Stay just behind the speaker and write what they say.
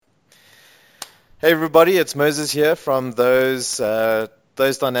Hey everybody, it's Moses here from those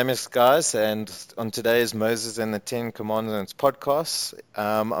Dynamics guys, and on today's Moses and the Ten Commandments podcast,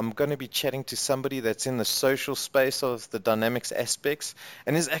 I'm going to be chatting to somebody that's in the social space of the Dynamics aspects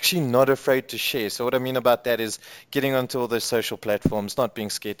and is actually not afraid to share. So what I mean about that is getting onto all those social platforms, not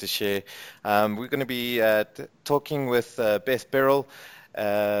being scared to share. We're going to be talking with Beth Burrell.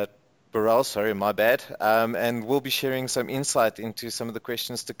 Uh, Burrell, sorry, my bad. And we'll be sharing some insight into some of the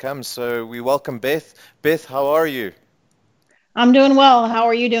questions to come. So we welcome Beth. Beth, how are you? I'm doing well. How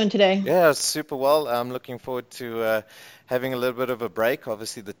are you doing today? Yeah, super well. I'm looking forward to having a little bit of a break.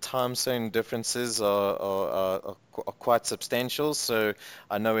 Obviously, the time zone differences are quite substantial. So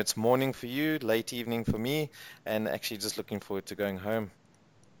I know it's morning for you, late evening for me, and actually just looking forward to going home.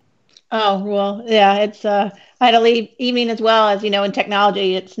 Oh, well, yeah, it's I had to leave evening as well. As you know, in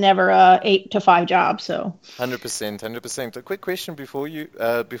technology, it's never a 8 to 5 job. So, 100%, 100%. A quick question before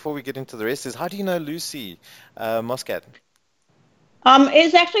we get into the rest is, how do you know Lucy Moscat?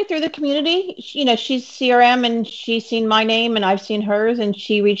 it's actually through the community. She's CRM and she's seen my name and I've seen hers, and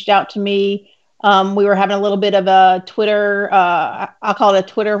she reached out to me. We were having a little bit of a Twitter, I'll call it a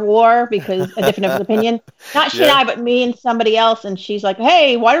Twitter war because a difference of opinion. Not she and Yeah. I, but me and somebody else. And she's like,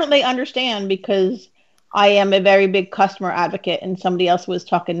 "Hey, why don't they understand?" Because I am a very big customer advocate, and somebody else was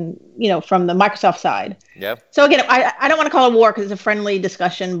talking, from the Microsoft side. Yeah. So again, I don't want to call it a war because it's a friendly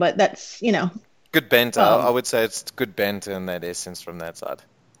discussion, but that's. Good banter. I Um, would say it's good banter in that essence from that side.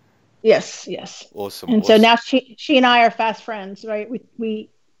 Yes, yes. Awesome, And so awesome. now she and I are fast friends, right? We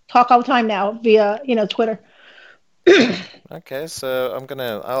talk all the time now via, Twitter. Okay, so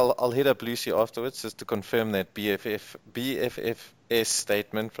I'll hit up Lucy afterwards just to confirm that BFFS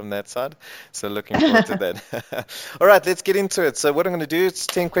statement from that side. So looking forward to that. All right, let's get into it. So what I'm going to do, it's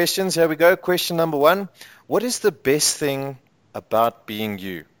 10 questions. Here we go. Question number one. What is the best thing about being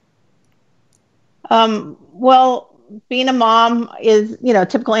you? Well, being a mom is,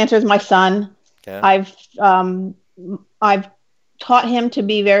 typical answer is my son. Okay, I've um I've taught him to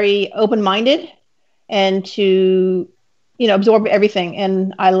be very open-minded and to, absorb everything.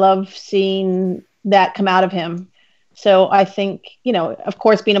 And I love seeing that come out of him. So I think, of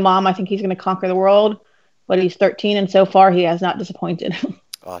course, being a mom, I think he's going to conquer the world, but he's 13 and so far he has not disappointed.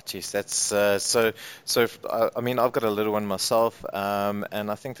 oh, geez, that's I mean, I've got a little one myself,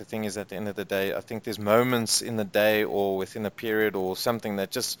 and I think the thing is, at the end of the day, I think there's moments in the day or within a period or something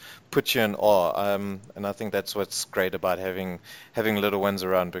that just puts you in awe. And I think that's what's great about having little ones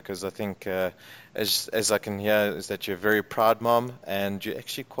around, because I think, as I can hear, is that you're a very proud mom, and you're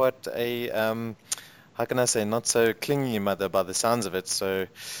actually quite a how can I say, not so clingy mother by the sounds of it. So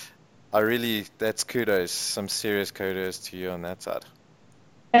I really, that's kudos, some serious kudos to you on that side.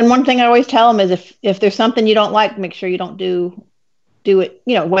 And one thing I always tell them is if there's something you don't like, make sure you don't do it,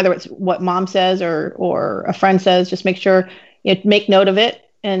 whether it's what mom says or a friend says, just make sure make note of it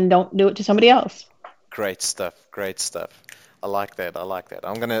and don't do it to somebody else. Great stuff. Great stuff. I like that. I like that.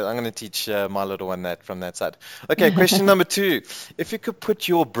 I'm gonna teach my little one that from that side. Okay, question number two. If you could put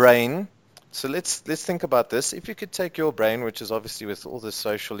your brain, so let's think about this. If you could take your brain, which is obviously with all the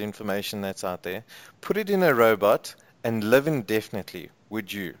social information that's out there, put it in a robot and live indefinitely,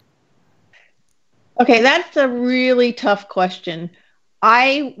 would you? Okay, that's a really tough question.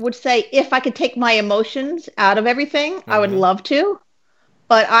 I would say if I could take my emotions out of everything, I would Mm-hmm. love to.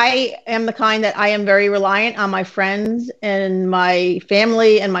 But I am the kind that I am very reliant on my friends and my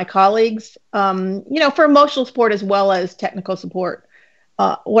family and my colleagues, for emotional support as well as technical support.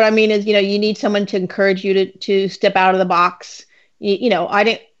 What I mean is, you need someone to encourage you to step out of the box. I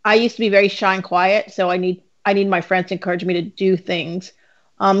didn't. I used to be very shy and quiet, so I need my friends to encourage me to do things.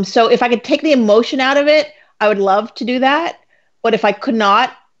 So if I could take the emotion out of it, I would love to do that. But if I could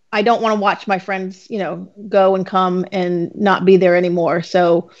not, I don't want to watch my friends, go and come and not be there anymore.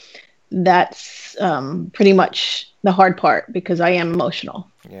 So that's pretty much the hard part because I am emotional.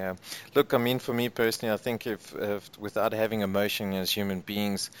 Yeah. Look, I mean, for me personally, I think if without having emotion as human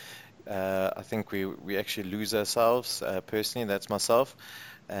beings, I think we actually lose ourselves. Personally, that's myself,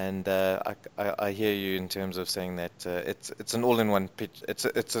 and I hear you in terms of saying that it's an all-in-one pitch. It's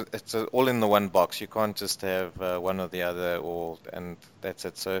a all in the one box. You can't just have one or the other, or and that's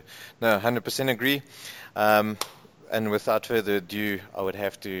it. So, no, 100% agree. Um, and without further ado, I would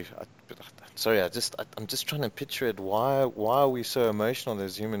have to. Sorry, I'm just trying to picture it. Why are we so emotional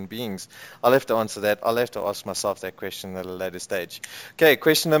as human beings? I'll have to answer that. I'll have to ask myself that question at a later stage. Okay,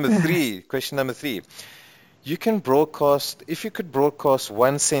 question number three. Question number three. You can broadcast, if you could broadcast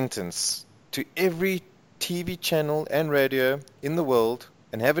one sentence to every TV channel and radio in the world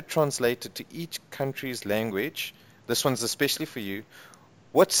and have it translated to each country's language, this one's especially for you.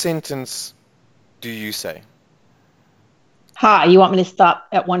 What sentence do you say? Ha, you want me to stop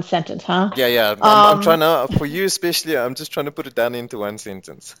at one sentence, huh? Yeah, yeah. I'm trying Um, to, for you especially, I'm just trying to put it down into one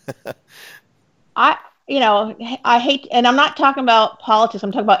sentence. I, I hate, and I'm not talking about politics.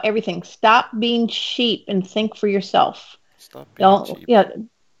 I'm talking about everything. Stop being sheep and think for yourself. Stop being Don't,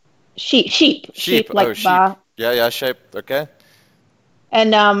 cheap. sheep, Sheep. Oh, like sheep. ba. Yeah, yeah, shape. Okay.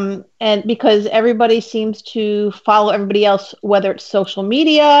 And because everybody seems to follow everybody else, whether it's social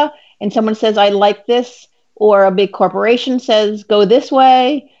media and someone says I like this, or a big corporation says go this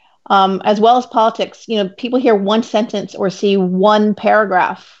way, as well as politics. People hear one sentence or see one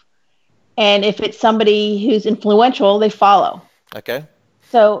paragraph, and if it's somebody who's influential, they follow. Okay.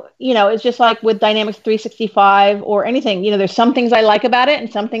 So, it's just like with Dynamics 365 or anything. There's some things I like about it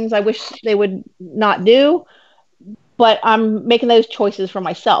and some things I wish they would not do, but I'm making those choices for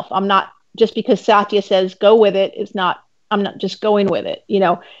myself. I'm not, just because Satya says go with it, I'm not just going with it.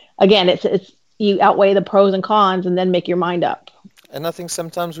 Again, it's you outweigh the pros and cons and then make your mind up. And I think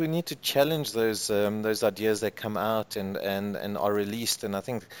sometimes we need to challenge those ideas that come out and are released. And I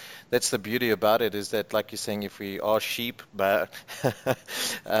think that's the beauty about it, is that, like you're saying, if we are sheep, but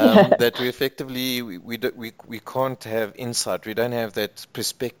that we effectively we can't have insight. We don't have that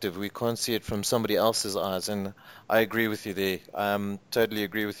perspective. We can't see it from somebody else's eyes. And I agree with you there. Totally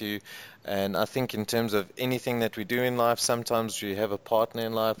agree with you. And I think in terms of anything that we do in life, sometimes you have a partner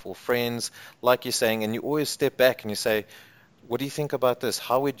in life or friends, like you're saying, and you always step back and you say, what do you think about this?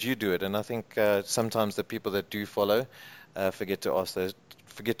 How would you do it? And I think sometimes the people that do follow forget to ask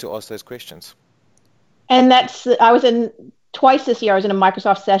those questions. And I was in twice this year. I was in a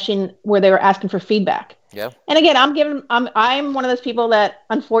Microsoft session where they were asking for feedback. Yeah. And again, I'm one of those people that,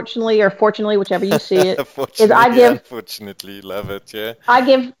 unfortunately or fortunately, whichever you see it, is Fortunately, unfortunately, love it. Yeah. I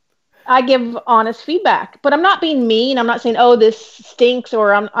give I give honest feedback, but I'm not being mean. I'm not saying, "Oh, this stinks,"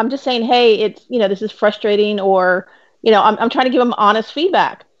 or I'm just saying, "Hey, this is frustrating," or I'm trying to give them honest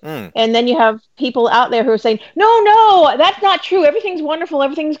feedback. Mm. And then you have people out there who are saying, "No, no, that's not true. Everything's wonderful.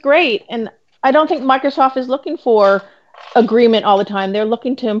 Everything's great." And I don't think Microsoft is looking for agreement all the time. They're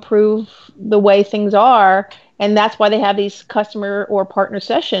looking to improve the way things are, and that's why they have these customer or partner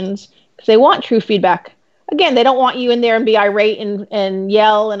sessions, because they want true feedback. Again, they don't want you in there and be irate and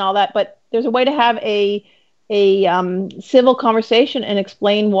yell and all that, but there's a way to have a civil conversation and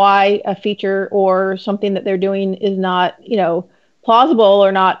explain why a feature or something that they're doing is not, plausible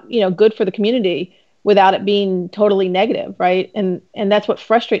or not, good for the community, without it being totally negative, right? And that's what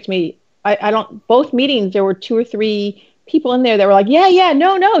frustrates me. I don't. Both meetings, there were two or three people in there that were like, yeah, yeah,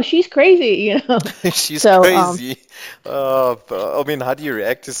 no, no, she's crazy. She's So, crazy. I mean, how do you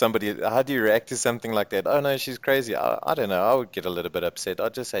react to somebody? How do you react to something like that? Oh no, she's crazy. I don't know. I would get a little bit upset.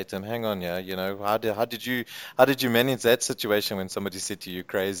 I'd just say to him, "Hang on, yeah, how did you manage that situation when somebody said to you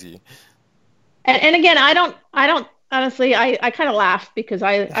crazy?" and again, I don't honestly, I kind of laugh because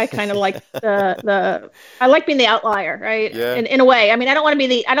I kind of like I like being the outlier, right? Yeah. In a way, I mean, I don't want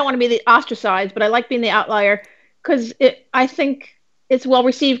to be the ostracized, but I like being the outlier because I think it's well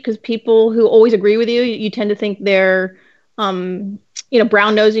received, because people who always agree with you, you tend to think they're, um,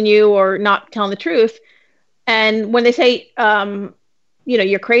 brown nosing you or not telling the truth. And when they say,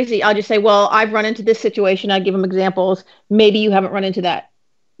 you're crazy, I'll just say, well, I've run into this situation. I give them examples. Maybe you haven't run into that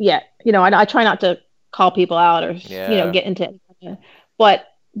yet. I try not to call people out or, Yeah. get into it.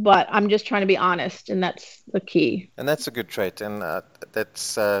 But I'm just trying to be honest, and that's the key. And that's a good trait, and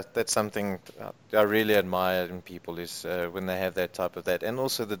that's something I really admire in people, is when they have that type of that, and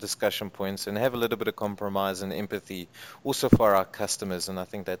also the discussion points, and have a little bit of compromise and empathy, also for our customers, and I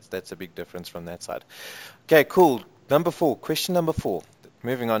think that's a big difference from that side. Okay, cool. Question number four.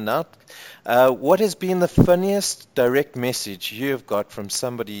 Moving on now. What has been the funniest direct message you have got from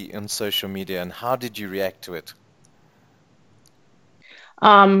somebody on social media, and how did you react to it?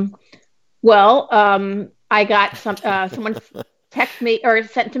 Um, well, I got someone text me or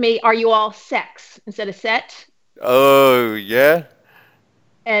sent to me, "Are you all sex?" instead of set. Oh, yeah?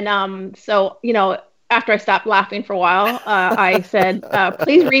 And so, after I stopped laughing for a while, I said,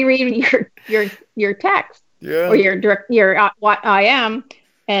 "Please reread your text or Yeah. your direct your what I am."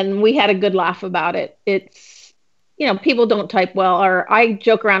 And we had a good laugh about it. It's, people don't type well, or I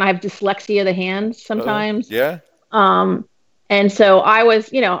joke around. I have dyslexia of the hands sometimes. Yeah? Um, and so I was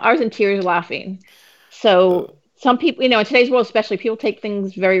in tears laughing. Uh, So some people, in today's world, especially, people take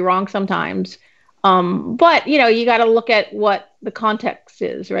things very wrong sometimes. But you got to look at what the context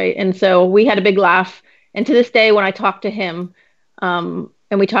is, right? And so we had a big laugh. And to this day, when I talk to him, and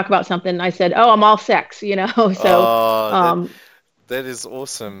we talk about something, I said, "Oh, I'm all sex," So, Oh, um, that is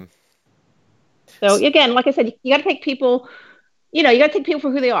awesome. so again, like I said, you got to take people. you got to take people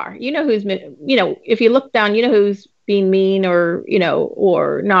for who they are. You know who's, if you look down, you know who's being mean or,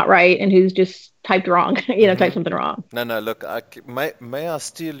 or not right, and who's just typed wrong, Hmm. typed something wrong. No, no, look, may I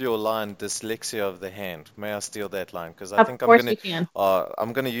steal your line, dyslexia of the hand? May I steal that line? Because I Of think course you can.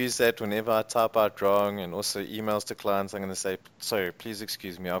 I'm gonna use that whenever I type out wrong, and also emails to clients. I'm gonna say, sorry, please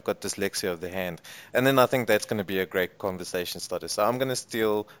excuse me, I've got dyslexia of the hand, and then I think that's gonna be a great conversation starter. So I'm gonna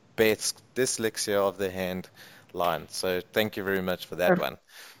steal Beth's dyslexia of the hand line. So thank you very much for that Perfect. one.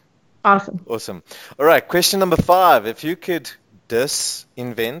 Awesome. Awesome. All right, question number 5. If you could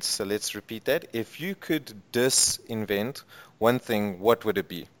disinvent, so let's repeat that. If you could disinvent one thing, what would it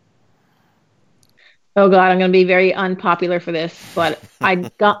be? Oh God, I'm going to be very unpopular for this, but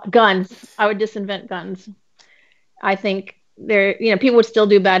guns. I would disinvent guns. I think people would still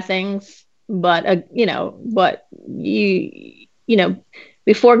do bad things, but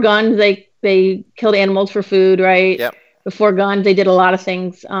before guns, they killed animals for food, right? Yeah. Before guns, they did a lot of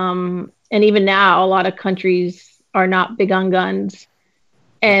things. And even now, a lot of countries are not big on guns.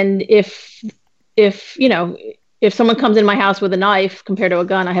 And if someone comes in my house with a knife compared to a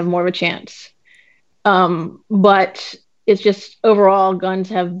gun, I have more of a chance. But it's just overall, guns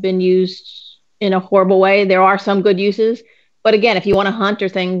have been used in a horrible way. There are some good uses, but again, if you want to hunt or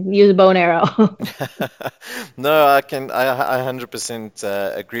thing, use a bow and arrow. No, I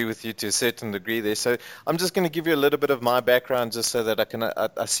 100% agree with you to a certain degree there. So I'm just going to give you a little bit of my background just so that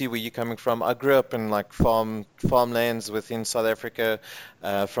I see where you're coming from. I grew up in like farmlands within South Africa.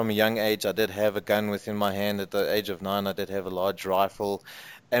 From a young age, I did have a gun within my hand. At the age of 9, I did have a large rifle.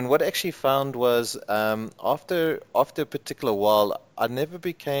 And what I actually found was after a particular while, I never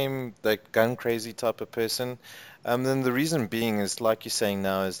became the gun crazy type of person. Then the reason being is, like you're saying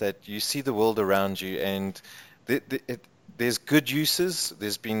now, is that you see the world around you, and there's good uses.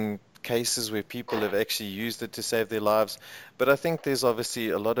 There's been cases where people have actually used it to save their lives, but I think there's obviously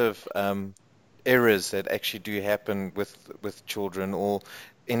a lot of errors that actually do happen with children or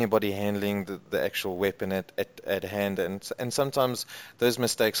anybody handling the actual weapon at hand, and sometimes those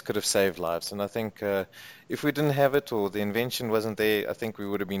mistakes could have saved lives. And I think if we didn't have it or the invention wasn't there, I think we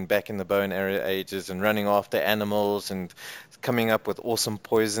would have been back in the bow and arrow ages and running after animals and coming up with awesome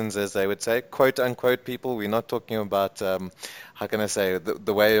poisons, as they would say, quote unquote. People, we're not talking about how can I say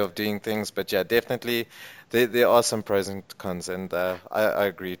the way of doing things, but yeah, definitely there are some pros and cons, and I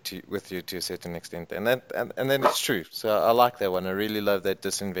agree with you to a certain extent, and then it's true. So I like that one. I really love that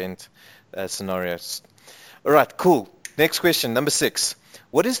disinvent scenarios. All right, cool. Next question, number 6.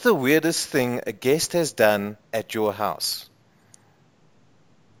 What is the weirdest thing a guest has done at your house?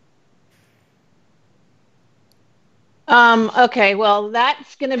 Okay, well,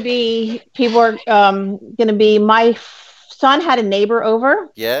 that's going to be people are going to be my son had a neighbor over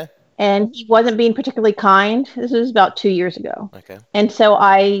Yeah? and he wasn't being particularly kind. This was about 2 years ago. Okay. And so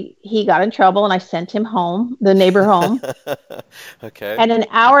he got in trouble and I sent him home, the neighbor home. Okay. And an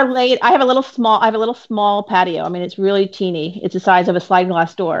hour late, I have a little small patio. I mean, it's really teeny. It's the size of a sliding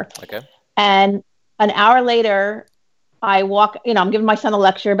glass door. Okay. And an hour later, I walk, I'm giving my son a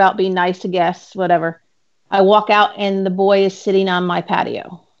lecture about being nice to guests, whatever. I walk out and the boy is sitting on my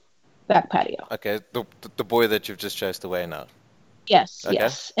patio, back patio. Okay. The boy that you've just chased away now. Yes, Okay.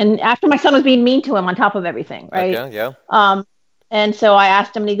 yes. And after my son was being mean to him on top of everything, right? Okay. Yeah. Um, and so I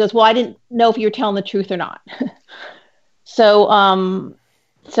asked him, and he goes, "Well, I didn't know if you were telling the truth or not." So,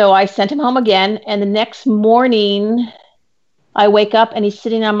 so I sent him home again, and the next morning I wake up and he's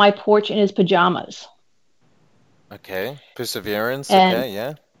sitting on my porch in his pajamas. Okay. Perseverance. And Okay.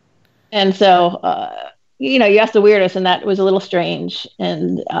 Yeah. and so you asked the weirdest, and that was a little strange.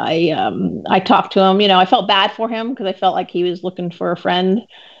 And I talked to him. I felt bad for him because I felt like he was looking for a friend.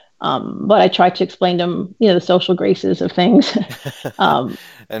 But I tried to explain to him, the social graces of things. um,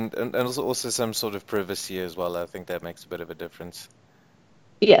 And also some sort of privacy as well. I think that makes a bit of a difference.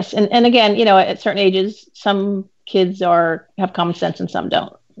 yes, and again, at certain ages, some kids are have common sense and some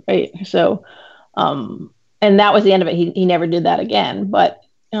don't, right? So, um, and that was the end of it. He never did that again. But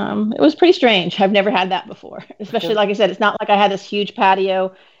it was pretty strange. I've never had that before. Especially Okay. like I said, it's not like I had this huge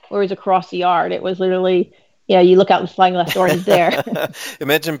patio where he's across the yard. It was literally, you look out the sliding glass door and he's there.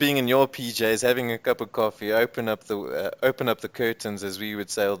 Imagine being in your PJs, having a cup of coffee, open up the curtains, as we would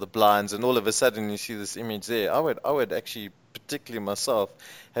say, or the blinds, and all of a sudden you see this image there. I would actually, particularly myself,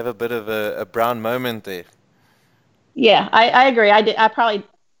 have a bit of a brown moment there. Yeah, I agree. I probably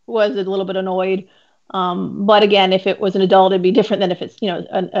was a little bit annoyed. But again, if it was an adult, it'd be different than if it's,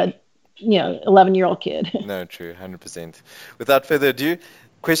 a 11-year-old kid. No, true, 100%. Without further ado,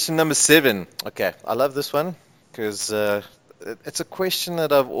 question number 7. Okay, I love this one because it's a question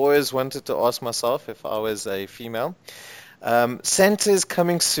that I've always wanted to ask myself if I was a female. Santa's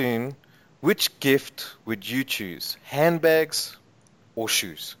coming soon. Which gift would you choose? Handbags or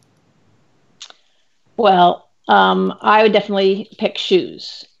shoes? Well, I would definitely pick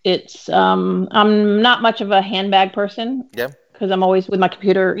shoes. I'm not much of a handbag person Yeah. because I'm always with my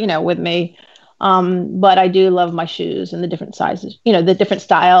computer, with me. But I do love my shoes and the different sizes, the different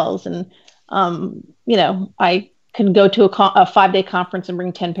styles. And, I can go to a 5-day conference and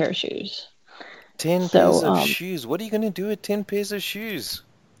bring 10 pair of shoes. 10 pairs So, of shoes. What are you going to do with 10 pairs of shoes?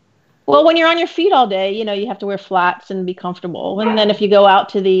 well, when you're on your feet all day, you have to wear flats and be comfortable. And then if you go out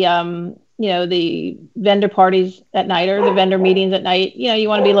to the vendor parties at night or the vendor meetings at night, you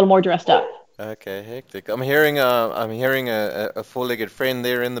want to be a little more dressed up. Okay, hectic. I'm hearing a four-legged friend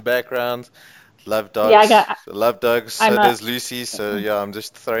there in the background. Love Yeah, dogs. Love dogs. So I'm does Lucy. So yeah, I'm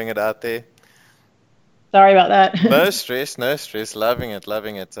just throwing it out there. sorry about that. No stress, no stress. Loving it,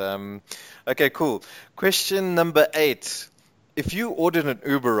 loving it. Okay, cool. Question number 8. If you ordered an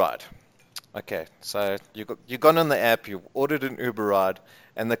Uber ride, okay, so you gone on the app, you ordered an Uber ride,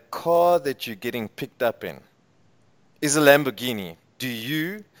 and the car that you're getting picked up in is a Lamborghini. Do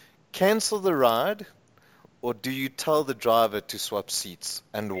you cancel the ride or do you tell the driver to swap seats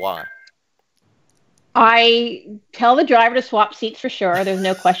and why? I tell the driver to swap seats for sure. There's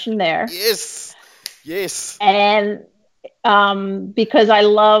no question there. Yes, yes. And because I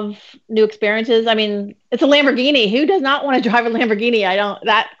love new experiences. I mean, it's a Lamborghini. Who does not want to drive a Lamborghini? I don't.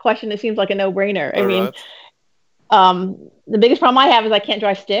 That question, it seems like a no-brainer. I All mean, right. the biggest problem I have is I can't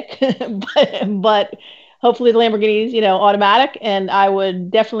drive stick, but hopefully the Lamborghini is, automatic, and I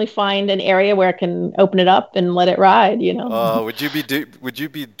would definitely find an area where I can open it up and let it ride. Would you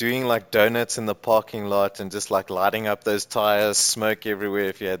be doing like donuts in the parking lot and just like lighting up those tires, smoke everywhere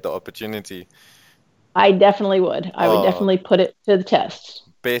if you had the opportunity? I definitely would. I would Oh, definitely put it to the test.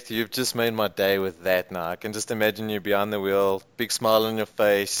 Beth, you've just made my day with that now. I can just imagine you behind the wheel, big smile on your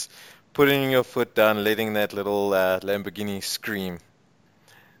face, putting your foot down, letting that little Lamborghini scream.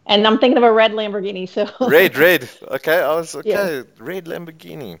 And I'm thinking of a red Lamborghini, so Red, red. Okay, I was yeah. okay. Red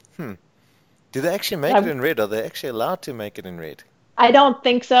Lamborghini. Do they actually make it I in red? Are they actually allowed to make it in red? I don't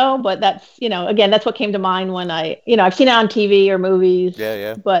think so, but that's, again, that's what came to mind when I've seen it on TV or movies, Yeah,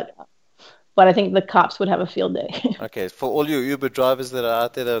 yeah. but I think the cops would have a field day. Okay, for all you Uber drivers that are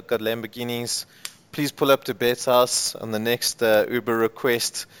out there that have got Lamborghinis, please pull up to Beth's house on the next Uber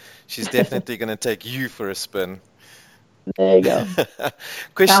request. She's definitely going to take you for a spin. There you go.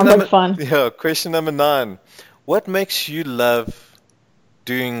 Question Sounds like number, fun. yeah, question number 9. What makes you love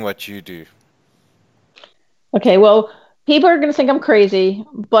doing what you do? Okay, well, people are going to think I'm crazy,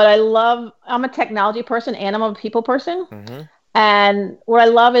 but I'm a technology person and I'm a people person. Hmm. And what I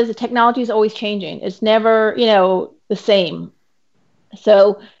love is the technology is always changing. It's never, the same.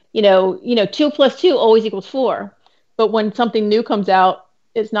 So, 2 plus 2 always equals 4. But when something new comes out,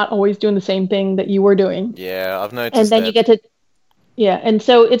 it's not always doing the same thing that you were doing. Yeah, I've And noticed then you that. get to, yeah. And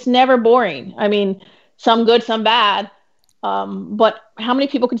so it's never boring. I mean, some good, some bad. But how many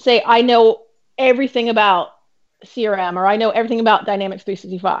people can say, I know everything about CRM or I know everything about Dynamics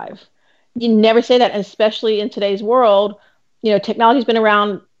 365? You never say that, and especially in today's world. Technology's been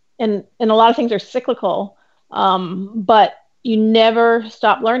around, and a lot of things are cyclical, but you never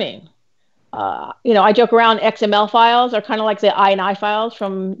stop learning. I joke around, XML files are kind of like the INI files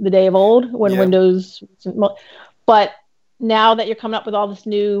from the day of old when Yeah, Windows, but now that you're coming up with all this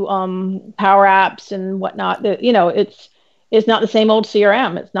new Power Apps and whatnot, it's not the same old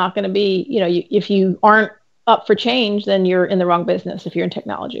CRM. It's not going to be, if you aren't up for change, then you're in the wrong business if you're in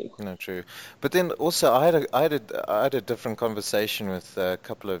technology. no, true. But then also, I had a different conversation with a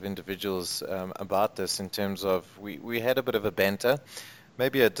couple of individuals about this in terms of we had a bit of a banter,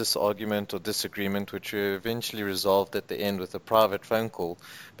 maybe a disargument or disagreement, which we eventually resolved at the end with a private phone call.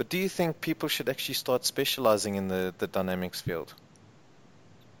 But do you think people should actually start specializing in the dynamics field?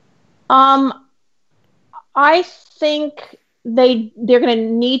 Um, I think they're going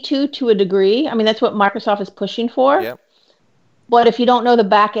to need to a degree. I mean, that's what Microsoft is pushing for. Yeah. But if you don't know the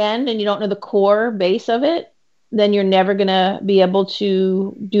back end and you don't know the core base of it, then you're never going to be able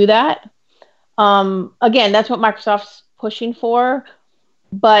to do that. Again, that's what Microsoft's pushing for,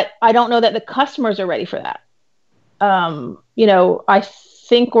 but I don't know that the customers are ready for that. I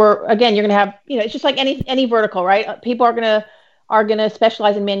think you're going to have, it's just like any vertical, right? People are going to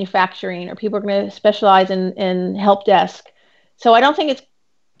specialize in manufacturing, or people are going to specialize in help desk. So I don't think it's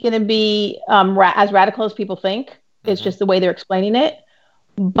going to be as radical as people think. It's Hmm. just the way they're explaining it.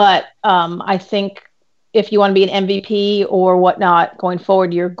 But I think if you want to be an MVP or whatnot going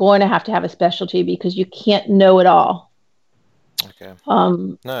forward, you're going to have a specialty because you can't know it all. Okay.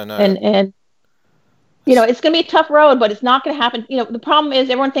 Um, No, no. and It's going to be a tough road, but it's not going to happen. The problem is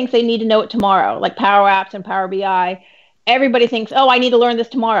everyone thinks they need to know it tomorrow, like Power Apps and Power BI. Everybody thinks, oh, I need to learn this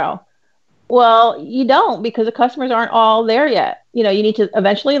tomorrow. Well, you don't, because the customers aren't all there yet. You need to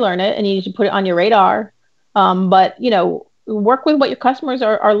eventually learn it and you need to put it on your radar. But, work with what your customers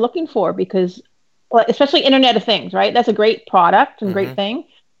are looking for, because, well, especially Internet of Things, right? That's a great product and Hmm. great thing.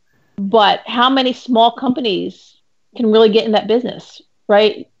 But how many small companies can really get in that business,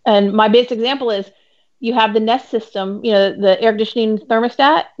 right? And my biggest example is you have the Nest system, the air conditioning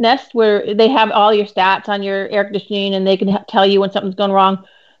thermostat Nest, where they have all your stats on your air conditioning and they can tell you when something's gone wrong.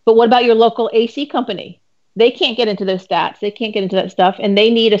 But what about your local AC company? They can't get into those stats. They can't get into that stuff. And they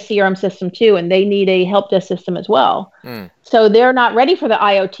need a CRM system too. And they need a help desk system as well. Mm. So they're not ready for the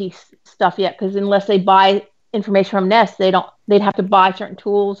IoT stuff yet, because unless they buy information from Nest, they'd have to buy certain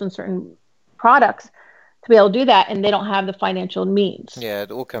tools and certain products to be able to do that, and they don't have the financial means. Yeah,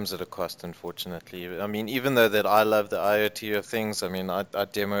 it all comes at a cost, unfortunately. I mean, even though that I love the IoT of things, I mean, I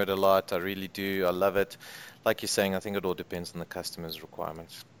demo it a lot. I really do. I love it. Like you're saying, I think it all depends on the customer's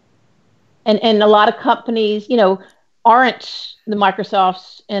requirements. And a lot of companies, aren't the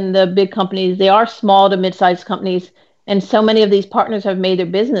Microsofts and the big companies. They are small to mid-sized companies, and so many of these partners have made their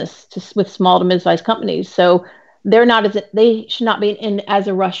business with small to mid-sized companies. So they should not be in as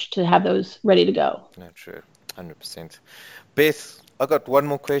a rush to have those ready to go. No, true. 100%. Beth, I got one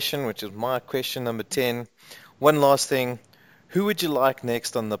more question, which is my question number 10. One last thing. Who would you like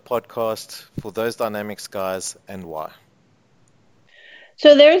next on the podcast for those Dynamics guys and why?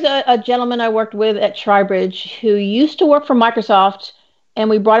 So there's a gentleman I worked with at Tribridge who used to work for Microsoft,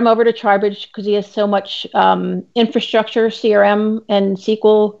 and we brought him over to Tribridge because he has so much infrastructure, CRM, and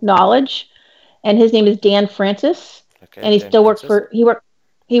SQL knowledge. And his name is Dan Francis, Okay, and he Dan still works Francis. for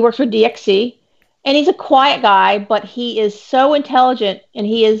he works for DXC. And he's a quiet guy, but he is so intelligent, and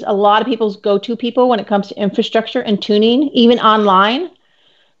he is a lot of people's go-to people when it comes to infrastructure and tuning, even online,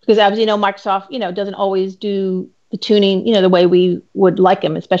 because as you know, Microsoft, doesn't always do the tuning, the way we would like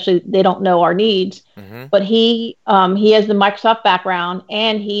them, especially they don't know our needs. Mm-hmm. But he has the Microsoft background,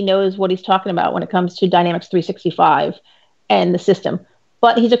 and he knows what he's talking about when it comes to Dynamics 365 and the system.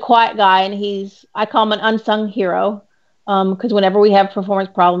 But he's a quiet guy, and I call him an unsung hero, because whenever we have performance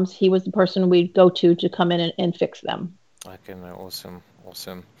problems, he was the person we'd go to come in and fix them. Okay, no, awesome,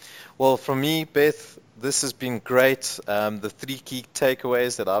 awesome. Well, for me, Beth, this has been great. The three key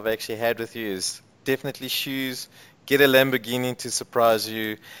takeaways that I've actually had with you is definitely shoes, get a Lamborghini to surprise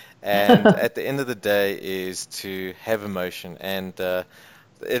you, and at the end of the day is to have emotion. And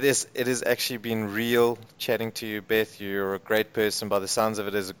it has actually been real chatting to you, Beth. You're a great person by the sounds of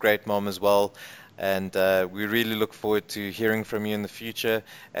it, as a great mom as well. And we really look forward to hearing from you in the future.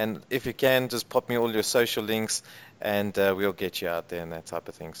 And if you can, just pop me all your social links and we'll get you out there and that type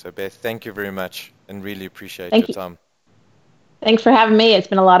of thing. So, Beth, thank you very much and really appreciate your Thank you. time. Thanks for having me. It's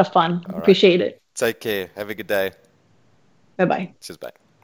been a lot of fun. All right. Appreciate it. Take care. Have a good day. Bye bye. Cheers, bye.